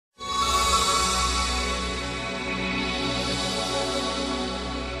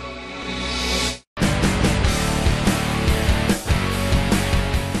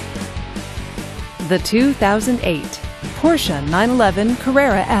The 2008 Porsche 911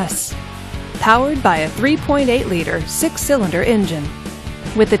 Carrera S. Powered by a 3.8-liter six-cylinder engine.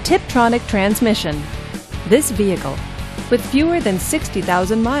 With a Tiptronic transmission, this vehicle, with fewer than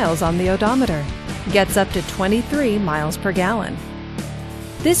 60,000 miles on the odometer, gets up to 23 miles per gallon.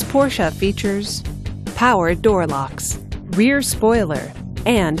 This Porsche features power door locks, rear spoiler,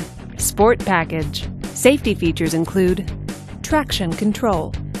 and sport package. Safety features include traction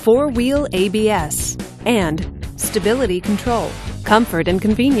control, four-wheel ABS, and stability control. Comfort and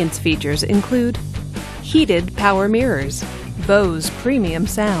convenience features include heated power mirrors, Bose premium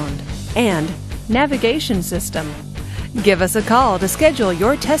sound, and navigation system. Give us a call to schedule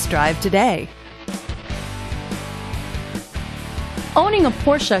your test drive today. Owning a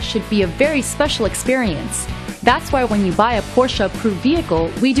Porsche should be a very special experience. That's why when you buy a Porsche-approved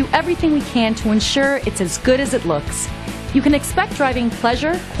vehicle, we do everything we can to ensure it's as good as it looks. You can expect driving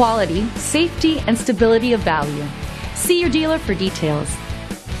pleasure, quality, safety, and stability of value. See your dealer for details.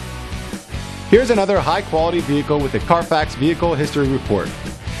 Here's another high-quality vehicle with a Carfax Vehicle History Report.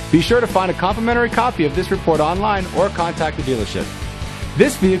 Be sure to find a complimentary copy of this report online or contact the dealership.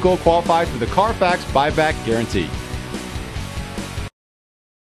 This vehicle qualifies for the Carfax Buyback Guarantee.